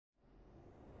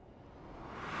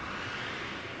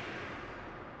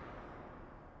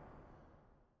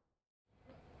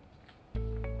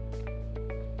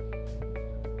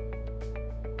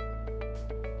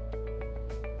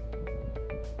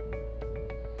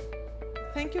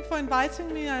Thank you for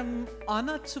inviting me. I'm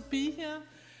honored to be here.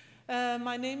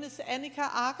 My name is Annika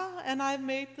Agger, and I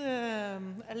made a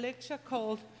lecture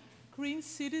called Green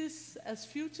Cities as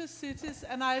Future Cities,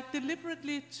 and I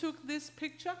deliberately took this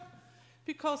picture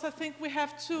because I think we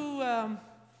have to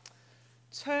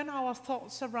turn our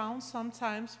thoughts around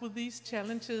sometimes with these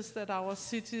challenges that our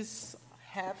cities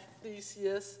have these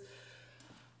years.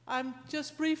 I'm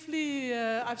just briefly,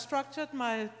 I've structured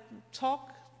my talk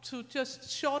to just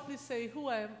shortly say who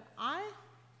am I,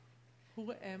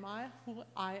 who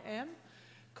I am.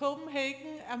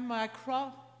 Copenhagen, a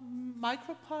micropolis.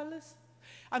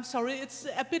 I'm sorry, it's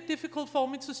a bit difficult for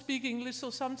me to speak English,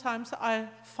 so sometimes I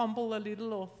fumble a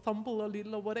little or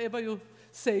whatever you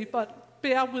say, but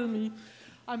bear with me.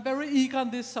 I'm very eager on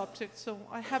this subject, so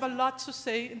I have a lot to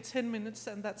say in 10 minutes,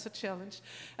 and that's a challenge.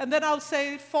 And then I'll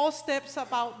say 4 steps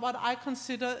about what I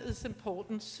consider is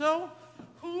important. So,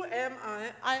 who am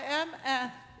I? I am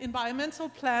an environmental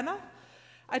planner.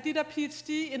 I did a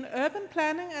PhD in urban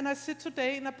planning, and I sit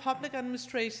today in a public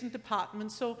administration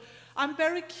department. So I'm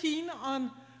very keen on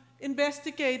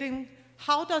investigating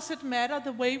how does it matter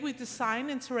the way we design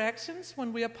interactions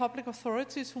when we are public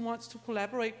authorities who wants to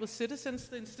collaborate with citizens,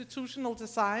 the institutional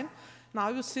design. Now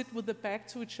you sit with the back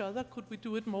to each other, could we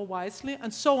do it more wisely,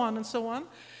 and so on and so on.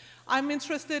 I'm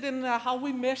interested in how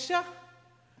we measure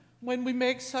when we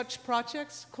make such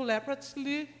projects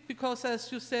collaboratively, because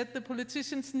as you said, the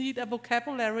politicians need a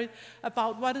vocabulary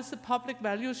about what is the public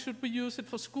value. Should we use it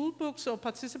for school books or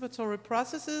participatory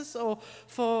processes or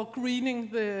for greening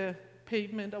the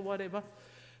pavement or whatever.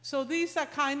 So these are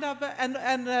kind of,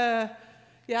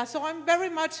 so I'm very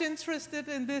much interested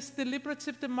in this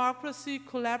deliberative democracy,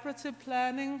 collaborative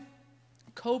planning,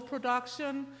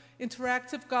 co-production,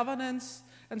 interactive governance,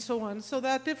 and so on. So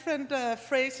there are different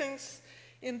phrasings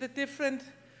in the different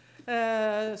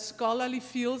scholarly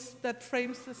fields that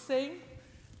frames the same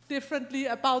differently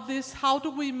about this. How do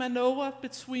we maneuver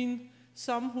between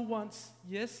some who wants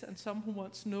yes and some who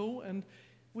wants no, and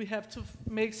we have to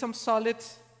make some solid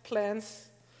plans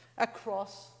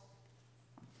across.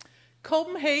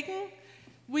 Copenhagen,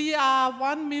 we are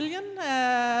 1 million.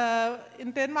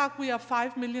 In Denmark, we are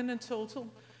 5 million in total.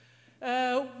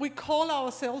 We call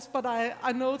ourselves, but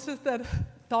I noticed that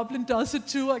Dublin does it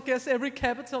too. I guess every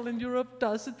capital in Europe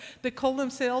does it. They call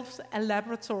themselves a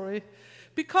laboratory.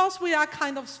 Because we are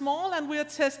kind of small and we are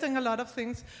testing a lot of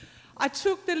things. I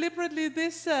took deliberately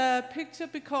this picture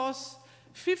because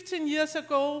 15 years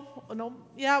ago,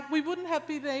 we wouldn't have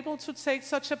been able to take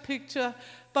such a picture,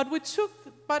 but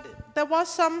there was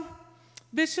some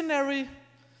visionary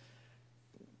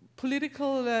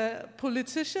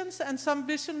politicians and some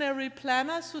visionary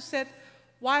planners who said,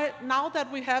 why now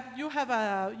that you have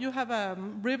a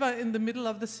river in the middle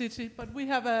of the city, but we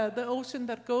have the ocean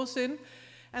that goes in,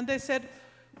 and they said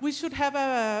we should have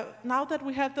now that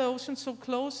we have the ocean so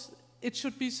close, it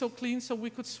should be so clean so we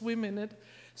could swim in it.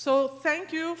 So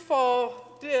thank you for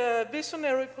the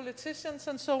visionary politicians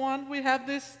and so on. We have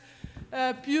this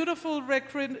beautiful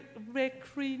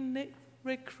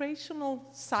recreational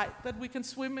site that we can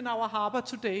swim in our harbor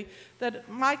today. That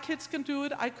my kids can do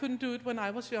it, I couldn't do it when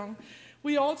I was young.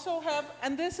 We also have,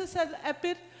 and this is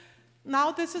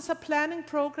this is a planning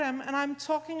program, and I'm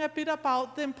talking a bit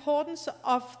about the importance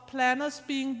of planners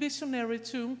being visionary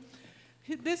too.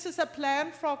 This is a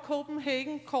plan for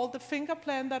Copenhagen called the Finger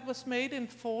Plan that was made in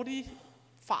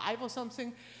 1945 or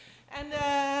something. And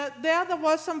there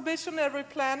was some visionary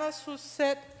planners who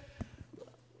said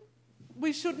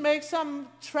we should make some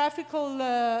traffical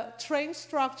train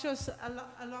structures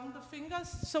along the fingers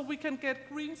so we can get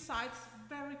green sites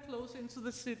very close into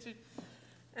the city.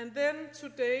 And then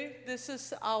today, this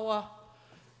is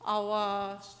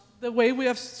the way we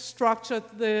have structured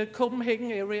the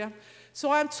Copenhagen area. So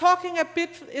I'm talking a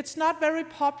bit, it's not very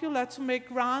popular to make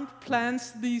grand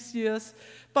plans these years,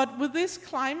 but with this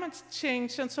climate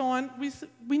change and so on,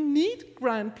 we need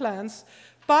grand plans.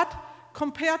 But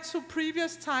compared to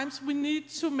previous times, we need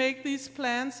to make these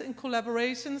plans in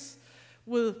collaborations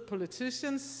with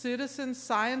politicians, citizens,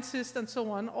 scientists, and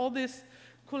so on, all this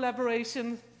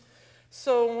collaboration.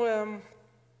 So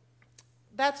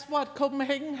that's what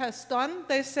Copenhagen has done.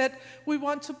 They said, we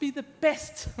want to be the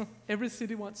best. Every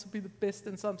city wants to be the best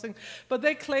in something. But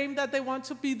they claim that they want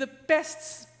to be the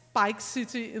best bike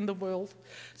city in the world.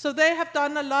 So they have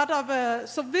done a lot of...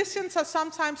 so visions are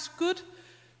sometimes good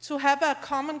to have a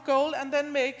common goal and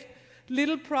then make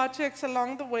little projects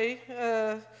along the way.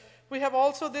 We have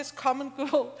also this common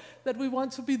goal that we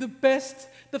want to be the best,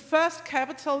 the first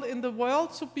capital in the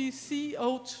world to be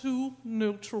CO2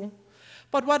 neutral.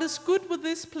 But what is good with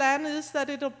this plan is that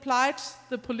it obliges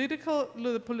the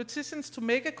politicians to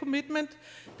make a commitment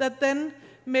that then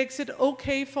makes it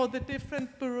okay for the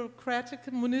different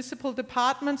bureaucratic municipal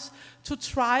departments to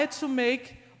try to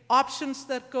make options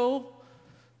that go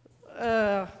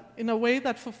in a way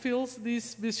that fulfills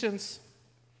these visions.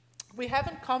 We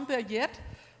haven't come there yet,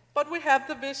 but we have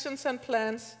the visions and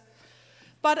plans.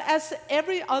 But as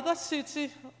every other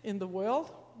city in the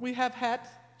world, we have had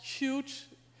huge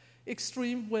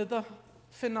extreme weather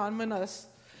phenomena.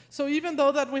 So even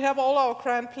though that we have all our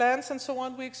grand plans and so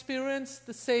on, we experience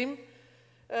the same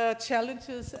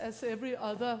challenges as every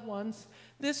other ones.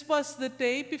 This was the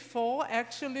day before,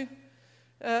 actually.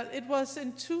 It was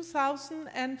in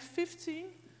 2015,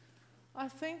 I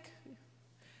think.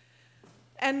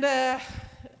 And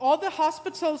all the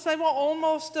hospitals, they were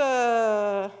almost,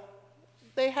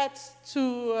 they had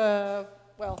to,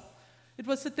 it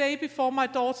was the day before my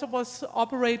daughter was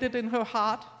operated in her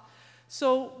heart.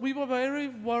 So we were very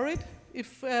worried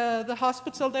if the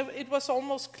hospital, it was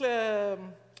almost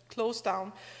closed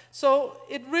down. So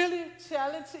it really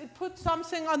challenged, it put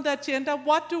something on the agenda.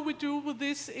 What do we do with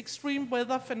these extreme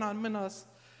weather phenomena?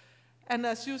 And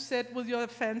as you said with your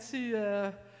fancy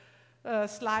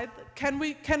slide, can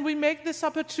we make this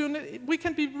opportunity? We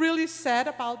can be really sad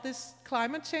about this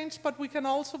climate change, but we can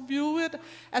also view it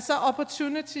as an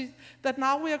opportunity that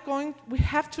now we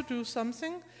have to do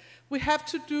something. We have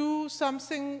to do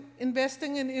something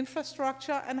investing in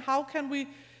infrastructure, and how can we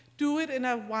do it in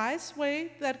a wise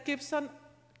way that gives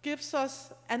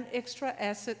us an extra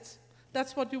asset.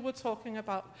 That's what you were talking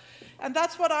about. And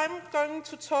that's what I'm going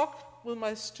to talk with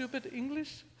my stupid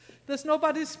English. There's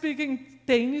nobody speaking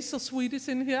Danish or Swedish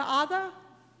in here, are there?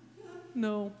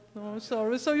 No,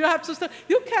 sorry. So you have to start.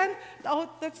 You can,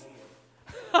 that's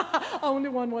only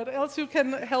one word. Else you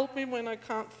can help me when I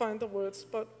can't find the words.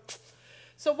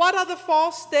 So what are the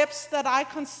 4 steps that I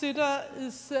consider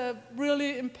is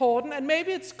really important? And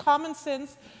maybe it's common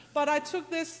sense, but I took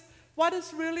this, what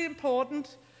is really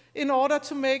important in order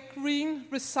to make green,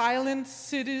 resilient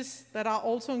cities that are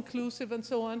also inclusive and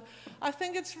so on. I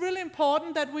think it's really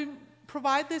important that we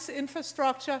provide this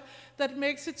infrastructure that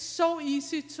makes it so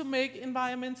easy to make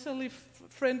environmentally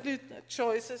friendly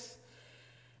choices.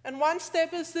 And one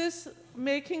step is this,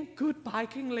 making good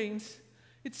biking lanes.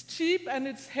 It's cheap and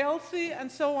it's healthy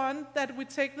and so on that we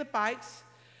take the bikes.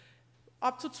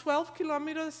 Up to 12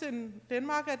 kilometers in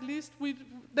Denmark at least,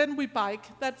 then we bike.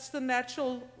 That's the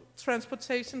natural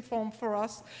transportation form for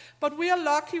us. But we are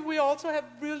lucky, we also have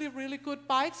really, really good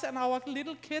bikes, and our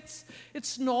little kids,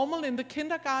 it's normal in the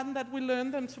kindergarten that we learn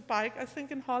them to bike. I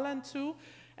think in Holland too,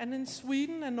 and in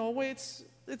Sweden and Norway,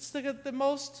 it's the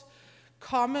most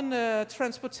common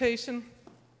transportation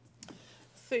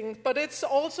thing. But it's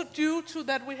also due to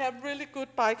that we have really good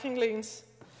biking lanes.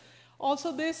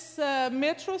 Also this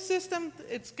metro system,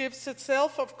 it gives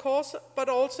itself, of course, but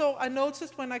also I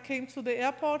noticed when I came to the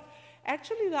airport,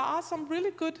 actually there are some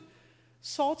really good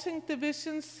sorting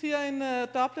divisions here in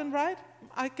Dublin, right?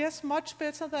 I guess much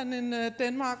better than in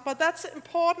Denmark, but that's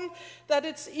important that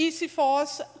it's easy for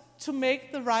us to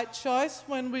make the right choice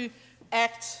when we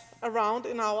act around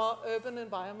in our urban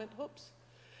environment. Oops.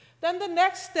 Then the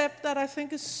next step that I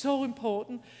think is so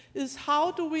important is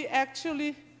how do we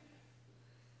actually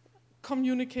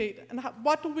communicate, and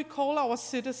what do we call our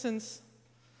citizens?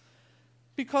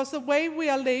 Because the way we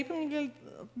are labeling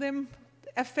them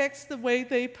affects the way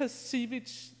they perceive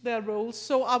their roles.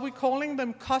 So are we calling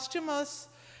them customers,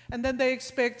 and then they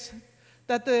expect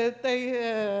that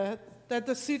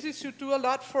the city should do a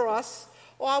lot for us?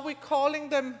 Or are we calling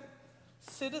them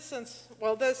citizens?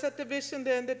 Well, there's a division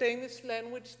there in the Danish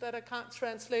language that I can't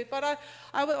translate, but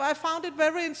I found it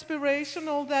very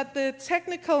inspirational that the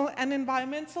technical and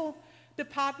environmental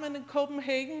department in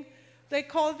Copenhagen, they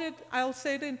called it, I'll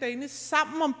say it in Danish,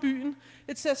 sammen om byen.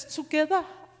 It says together,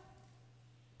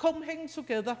 Copenhagen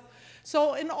together.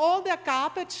 So in all their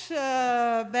garbage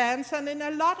vans and in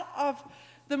a lot of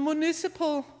the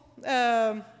municipal,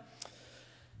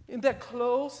 in their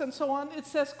clothes and so on, it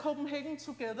says Copenhagen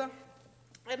together.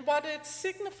 And what it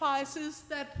signifies is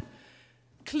that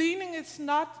cleaning is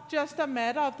not just a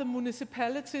matter of the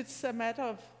municipality, it's a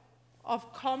matter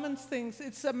of common things.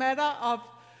 It's a matter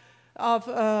of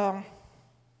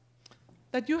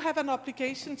that you have an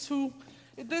obligation to.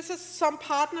 This is some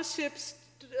partnerships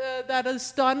that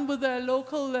is done with the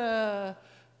local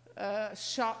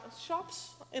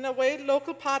shops, in a way,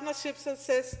 local partnerships that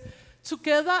says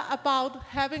together about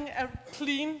having a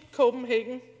clean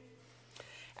Copenhagen.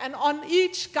 And on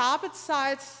each garbage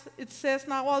site, it says,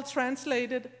 now I'll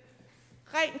translate it,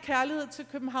 ren kærlighed til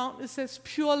København, it says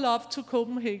pure love to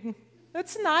Copenhagen.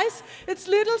 It's nice. It's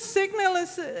little signal.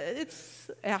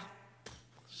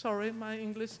 Sorry, my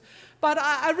English. But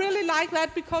I really like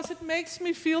that because it makes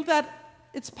me feel that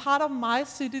it's part of my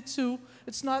city too.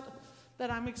 It's not that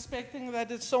I'm expecting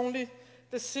that it's only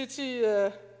the city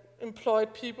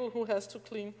employed people who has to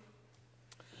clean.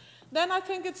 Then I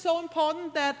think it's so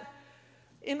important that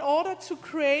in order to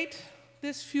create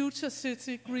this future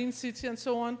city, green city and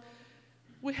so on,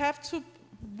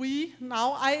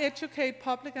 now I educate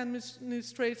public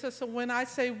administrators, so when I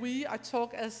say we, I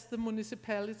talk as the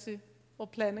municipality or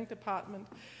planning department.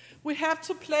 We have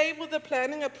to play with the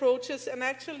planning approaches, and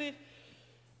actually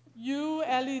you,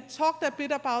 Ali, talked a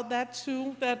bit about that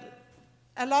too, that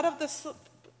a lot of the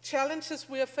challenges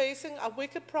we are facing are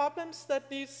wicked problems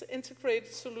that need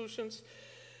integrated solutions.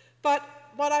 But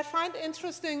what I find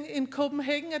interesting in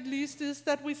Copenhagen at least is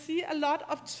that we see a lot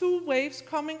of two waves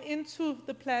coming into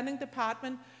the planning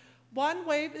department. One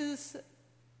wave is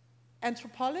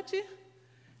anthropology,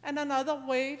 and another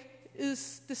wave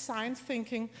is design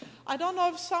thinking. I don't know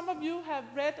if some of you have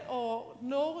read or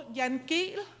know Jan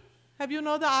Gehl. Have you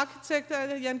know the architect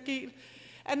Jan Gehl?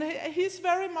 And he's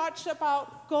very much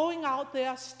about going out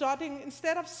there, studying,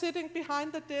 instead of sitting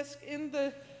behind the desk in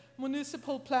the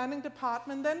municipal planning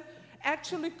department, then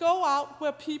actually go out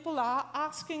where people are,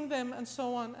 asking them and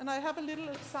so on. And I have a little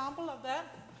example of that.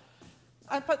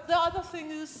 But the other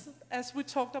thing is, as we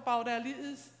talked about earlier,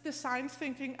 is design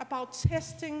thinking, about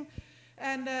testing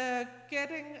and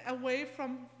getting away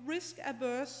from risk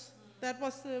averse. That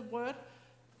was the word.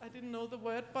 I didn't know the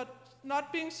word, but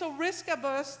not being so risk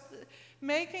averse,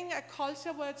 making a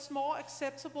culture where it's more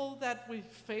acceptable that we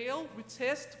fail, we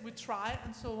test, we try,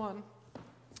 and so on.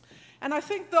 And I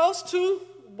think those two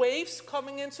waves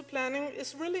coming into planning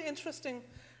is really interesting.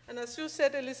 And as you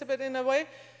said, Elizabeth, in a way,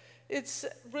 it's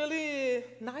really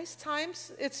nice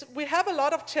times. We have a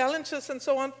lot of challenges and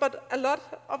so on, but a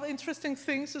lot of interesting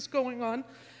things is going on.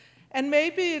 And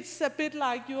maybe it's a bit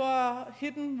like your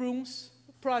Hidden Rooms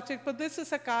project, but this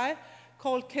is a guy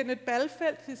called Kenneth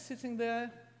Balfeldt. He's sitting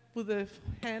there with a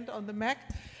hand on the Mac.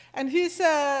 And he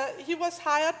was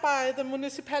hired by the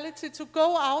municipality to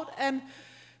go out and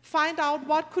find out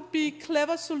what could be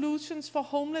clever solutions for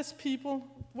homeless people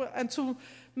and to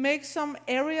make some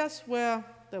areas where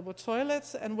there were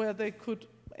toilets and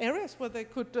areas where they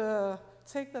could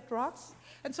take their drugs.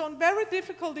 And so on, very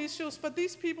difficult issues, but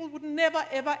these people would never,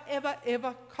 ever, ever,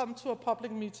 ever come to a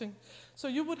public meeting. So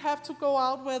you would have to go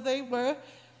out where they were,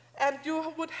 and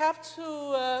you would have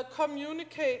to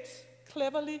communicate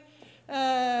cleverly.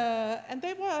 And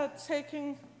they were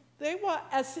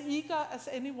as eager as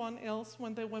anyone else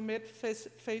when they were met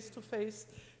face to face,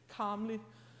 calmly.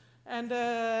 And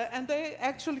they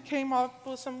actually came up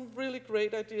with some really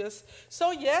great ideas.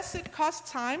 So yes, it costs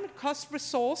time, it costs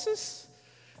resources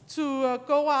to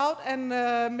go out and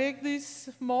make these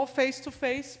more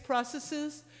face-to-face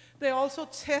processes. They also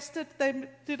they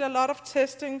did a lot of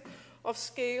testing of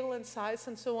scale and size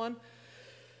and so on.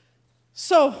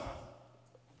 So,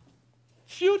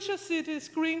 future cities,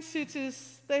 green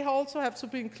cities, they also have to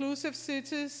be inclusive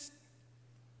cities,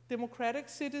 democratic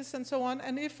cities and so on.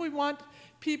 And if we want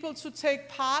people to take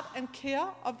part and care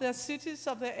of their cities,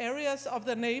 of their areas, of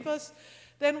their neighbors,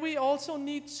 then we also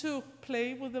need to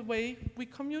play with the way we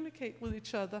communicate with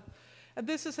each other. And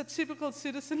this is a typical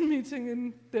citizen meeting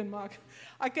in Denmark.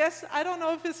 I don't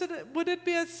know would it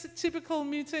be a typical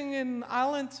meeting in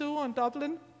Ireland too, or in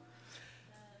Dublin?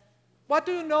 What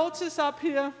do you notice up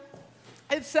here?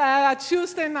 It's a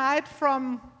Tuesday night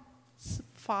from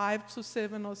 5 to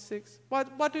 7 or 6.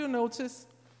 What do you notice?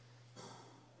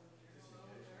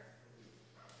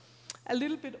 A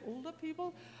little bit older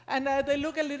people, and they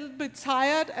look a little bit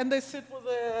tired, and they sit with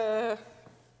their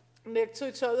neck to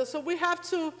each other. So we have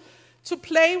to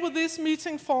play with these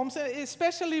meeting forms,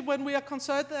 especially when we are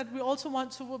concerned that we also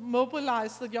want to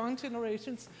mobilize the young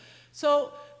generations.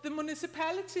 So the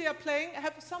municipality are playing.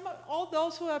 Have all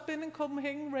those who have been in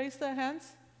Copenhagen raised their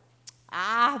hands?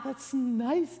 Ah, that's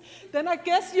nice. Then I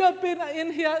guess you have been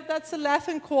in here. That's the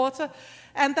Latin Quarter.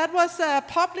 And that was a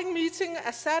public meeting,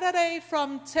 a Saturday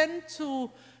from 10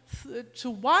 to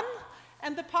 1.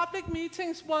 And the public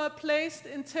meetings were placed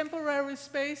in temporary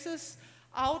spaces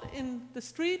out in the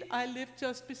street. I live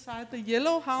just beside the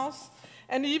Yellow House.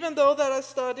 And even though that I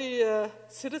study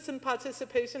citizen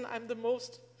participation, I'm the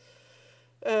most,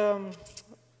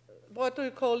 what do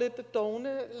you call it,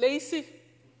 lazy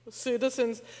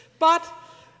citizens.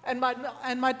 And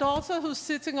my daughter who's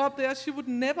sitting up there, she would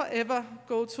never ever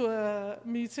go to a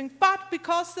meeting. But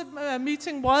because the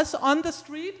meeting was on the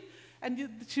street and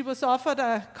she was offered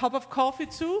a cup of coffee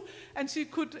too, and she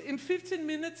could in 15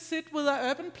 minutes sit with an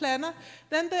urban planner.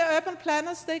 Then the urban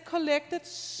planners, they collected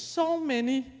so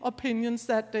many opinions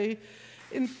that day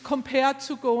compared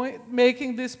to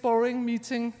making this boring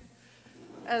meeting,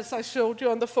 as I showed you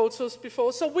on the photos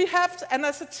before. So we have to, and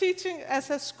as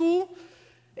a school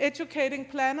educating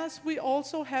planners, we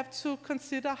also have to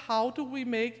consider how do we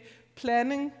make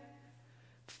planning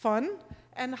fun,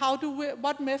 and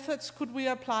what methods could we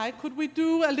apply? Could we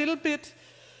do a little bit,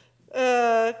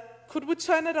 could we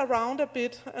turn it around a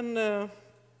bit? And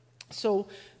so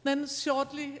then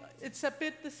shortly, it's a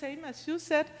bit the same as you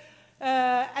said.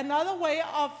 Another way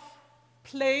of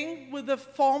playing with the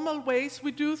formal ways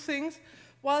we do things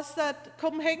was that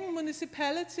Copenhagen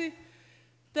municipality,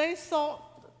 they thought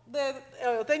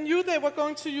that, they knew they were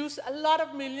going to use a lot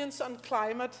of millions on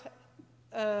climate,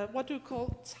 what do you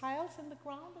call, tiles in the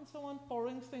ground and so on,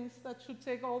 boring things that should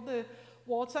take all the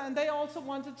water. And they also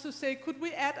wanted to say, could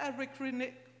we add a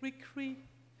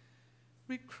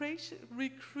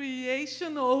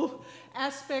recreational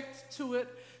aspect to it?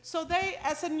 So they,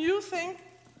 as a new thing,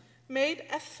 made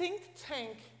a think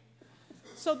tank.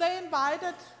 So they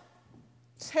invited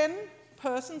 10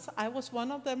 persons, I was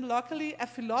one of them, luckily, a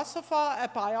philosopher, a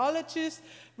biologist,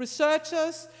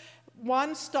 researchers,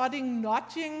 one studying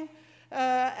nudging,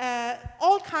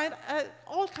 all kind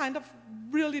of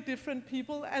really different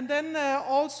people, and then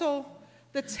also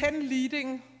the 10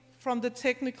 leading from the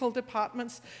technical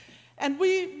departments. And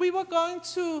we were going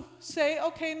to say,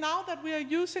 okay, now that we are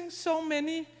using so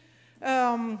many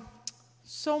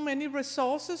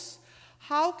resources,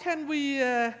 how can we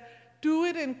do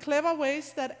it in clever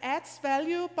ways that adds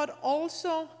value, but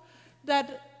also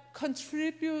that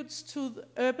contributes to the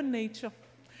urban nature?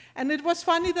 And it was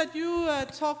funny that you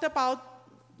talked about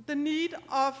the need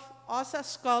of us as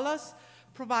scholars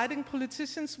providing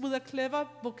politicians with a clever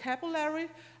vocabulary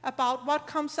about what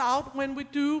comes out when we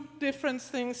do different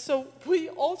things. So we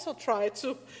also tried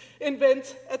to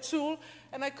invent a tool,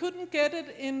 and I couldn't get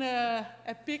it in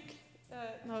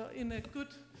in a good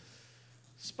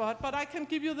spot, but I can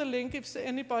give you the link if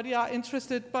anybody are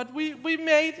interested. But we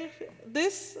made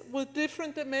this with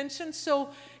different dimensions, so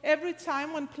every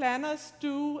time when planners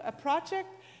do a project,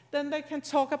 then they can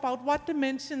talk about what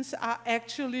dimensions are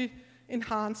actually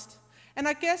enhanced. And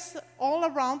I guess all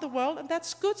around the world, and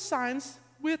that's good science,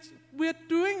 we're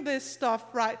doing this stuff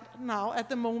right now at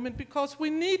the moment, because we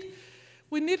need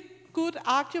good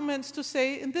arguments to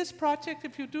say, in this project,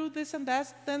 if you do this and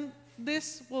that, then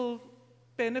this will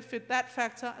benefit that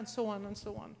factor, and so on and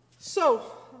so on. So,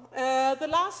 the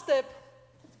last step,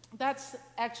 that's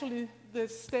actually the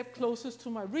step closest to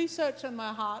my research and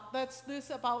my heart. That's this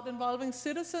about involving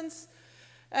citizens.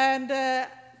 And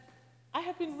I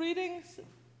have been reading,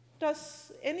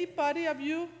 does anybody of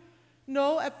you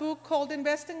know a book called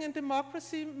Investing in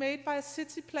Democracy, made by a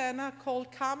city planner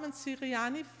called Carmen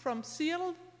Siriani from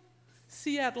Seattle,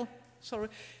 sorry.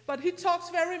 But he talks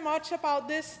very much about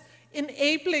this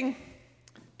enabling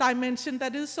dimension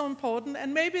that is so important.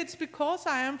 And maybe it's because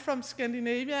I am from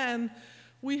Scandinavia and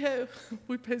we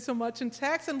pay so much in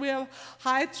tax and we have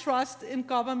high trust in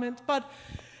government. But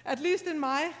at least in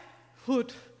my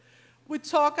hood, we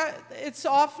talk, it's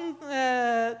often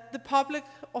the public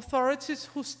authorities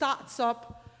who starts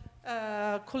up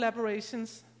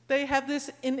collaborations. They have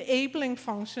this enabling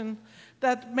function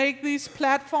that make these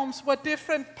platforms where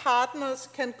different partners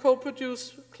can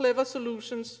co-produce clever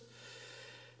solutions.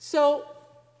 So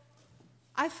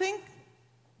I think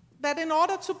that in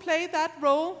order to play that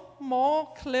role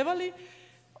more cleverly,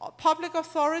 public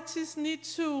authorities need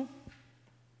to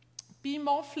be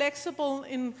more flexible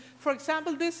in, for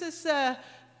example, this is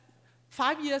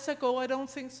 5 years ago, I don't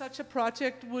think such a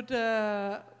project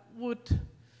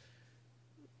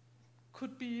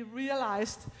could be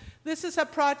realized. This is a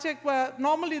project where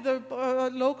normally the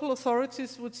local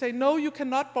authorities would say, no, you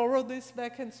cannot borrow this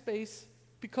vacant space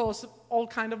because of all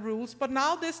kind of rules. But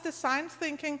now this design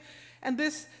thinking and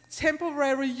this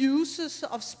temporary uses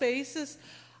of spaces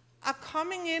are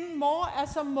coming in more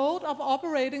as a mode of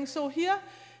operating. So here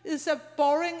is a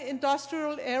boring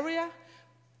industrial area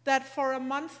that for a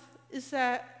month is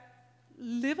a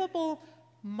livable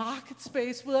market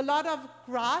space with a lot of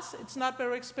grass. It's not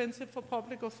very expensive for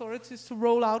public authorities to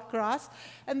roll out grass.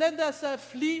 And then there's a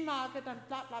flea market and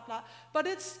blah, blah, blah. But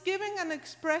it's giving an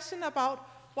expression about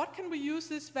what can we use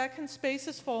these vacant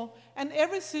spaces for? And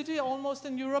every city almost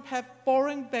in Europe have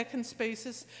boring vacant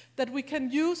spaces that we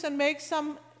can use and make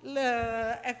some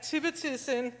activities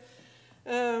in.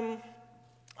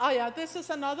 This is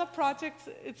another project.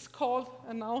 It's called,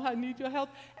 and now I need your help,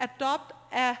 Adopt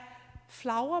a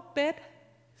Flower Bed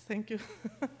Thank you.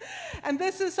 And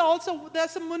this is also,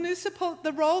 there's a municipal,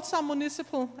 the roads are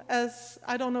municipal, as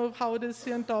I don't know how it is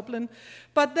here in Dublin.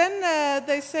 But then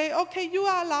they say, okay, you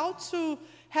are allowed to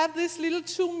have this little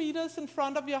 2 meters in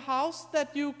front of your house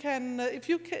that you can,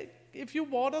 if you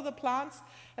water the plants,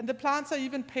 and the plants are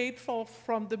even paid for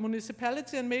from the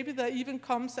municipality, and maybe there even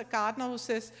comes a gardener who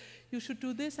says, you should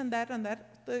do this and that and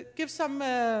that. Give some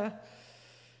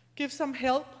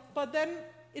help, but then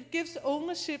it gives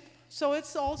ownership. So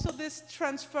it's also this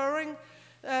transferring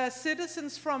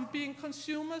citizens from being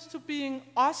consumers to being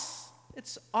us.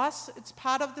 It's us, it's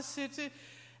part of the city,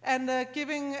 and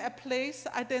giving a place,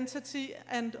 identity,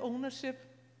 and ownership.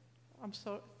 I'm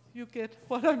sorry, you get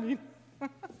what I mean.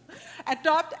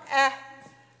 Adopt a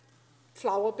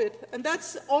flower bed. And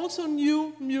that's also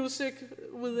new music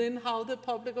within how the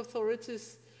public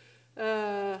authorities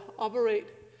operate.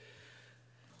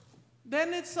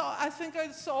 Then it's, I think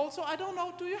it's also, I don't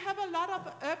know, do you have a lot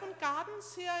of urban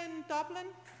gardens here in Dublin?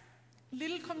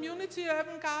 Little community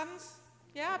urban gardens?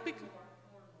 Yeah,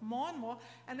 more and more.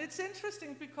 And it's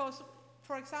interesting because,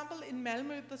 for example, in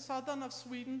Malmö, the southern of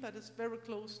Sweden, that is very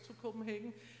close to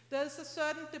Copenhagen, there's a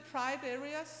certain deprived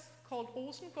areas called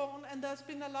Rosengården, and there's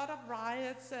been a lot of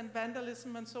riots and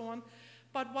vandalism and so on.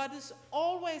 But what is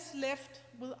always left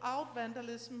without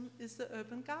vandalism is the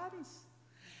urban gardens.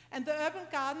 And the urban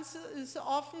gardens is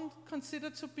often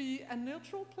considered to be a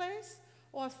neutral place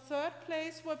or a third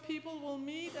place where people will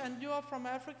meet, and you are from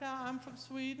Africa, I'm from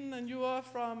Sweden, and you are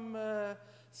from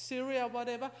Syria,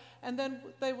 whatever, and then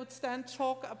they would stand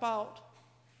talk about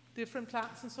different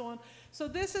plants and so on. So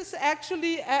this is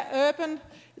actually an urban,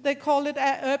 they call it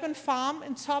an urban farm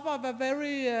on top of a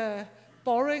very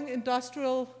boring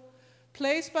industrial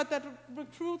place, but that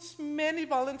recruits many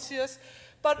volunteers.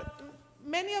 But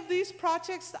many of these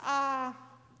projects are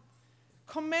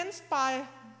commenced by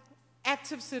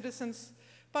active citizens.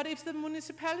 But if the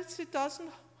municipality doesn't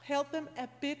help them a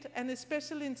bit, and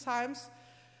especially in times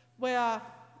where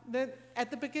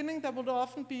at the beginning there would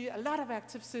often be a lot of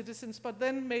active citizens, but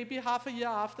then maybe half a year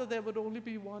after there would only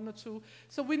be 1 or 2.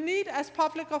 So we need, as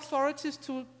public authorities,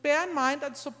 to bear in mind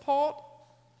and support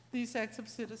these active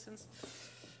citizens.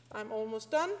 I'm almost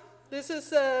done. This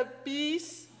is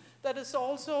bees that is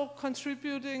also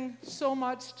contributing so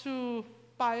much to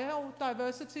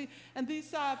biodiversity. And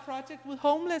these are a project with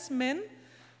homeless men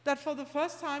that for the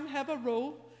first time have a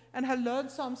row and have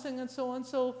learned something and so on.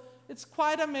 So it's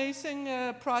quite an amazing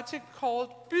project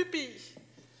called Bybi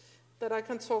that I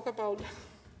can talk about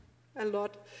a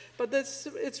lot. But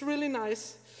it's really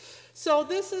nice. So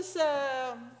this is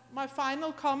my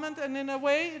final comment, and in a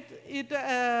way it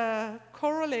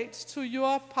correlates to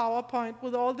your PowerPoint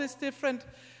with all these different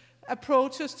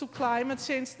approaches to climate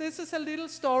change. This is a little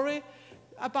story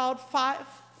about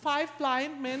five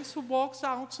blind men who walks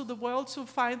out to the world to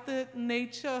find the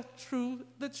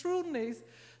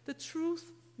truth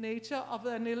nature of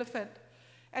an elephant,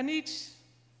 and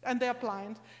they're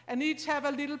blind, and each have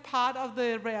a little part of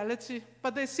the reality,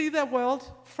 but they see their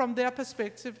world from their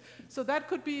perspective. So that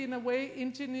could be, in a way,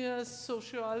 engineers,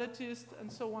 sociologists,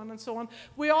 and so on and so on.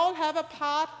 We all have a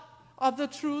part of the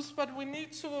truth, but we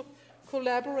need to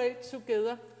collaborate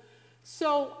together.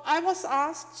 So I was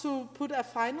asked to put a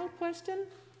final question,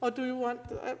 or do you want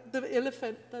the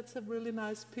elephant? That's a really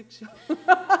nice picture.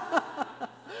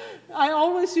 I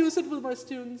always use it with my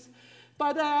students.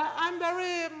 But I'm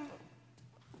very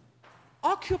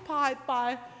occupied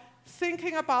by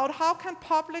thinking about how can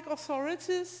public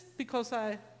authorities, because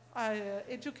I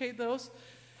educate those,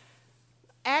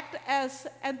 act as,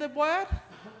 and the word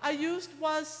I used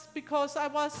was because I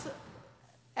was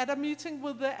at a meeting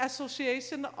with the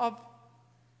Association of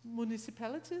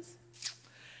Municipalities.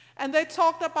 And they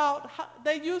talked about,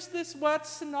 they used this word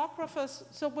scenographers.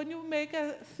 So when you make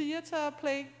a theater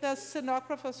play, there's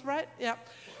scenographers, right? Yeah.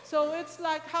 So it's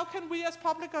like, how can we as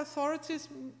public authorities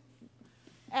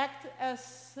act as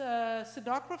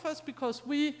scenographers? Because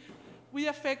we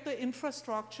affect the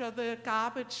infrastructure, the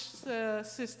garbage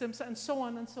systems, and so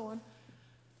on and so on.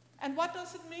 And what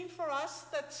does it mean for us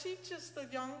that teaches the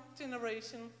young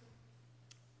generation?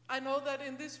 I know that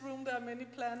in this room there are many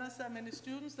planners, there are many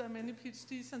students, there are many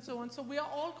PhDs and so on. So we are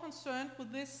all concerned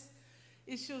with these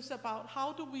issues about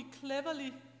how do we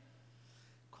cleverly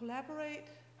collaborate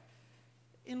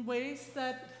in ways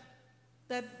that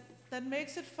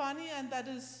makes it funny and that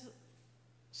is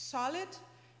solid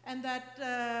and that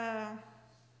are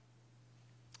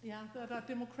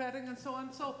democratic and so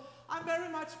on. So I'm very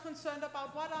much concerned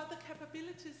about what are the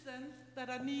capabilities then that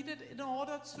are needed in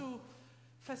order to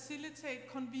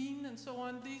facilitate, convene, and so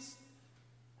on, these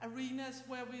arenas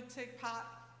where we take part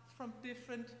from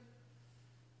different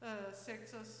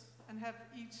sectors and have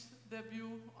each their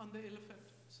view on the elephant.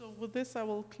 So with this, I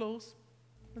will close,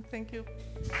 and thank you.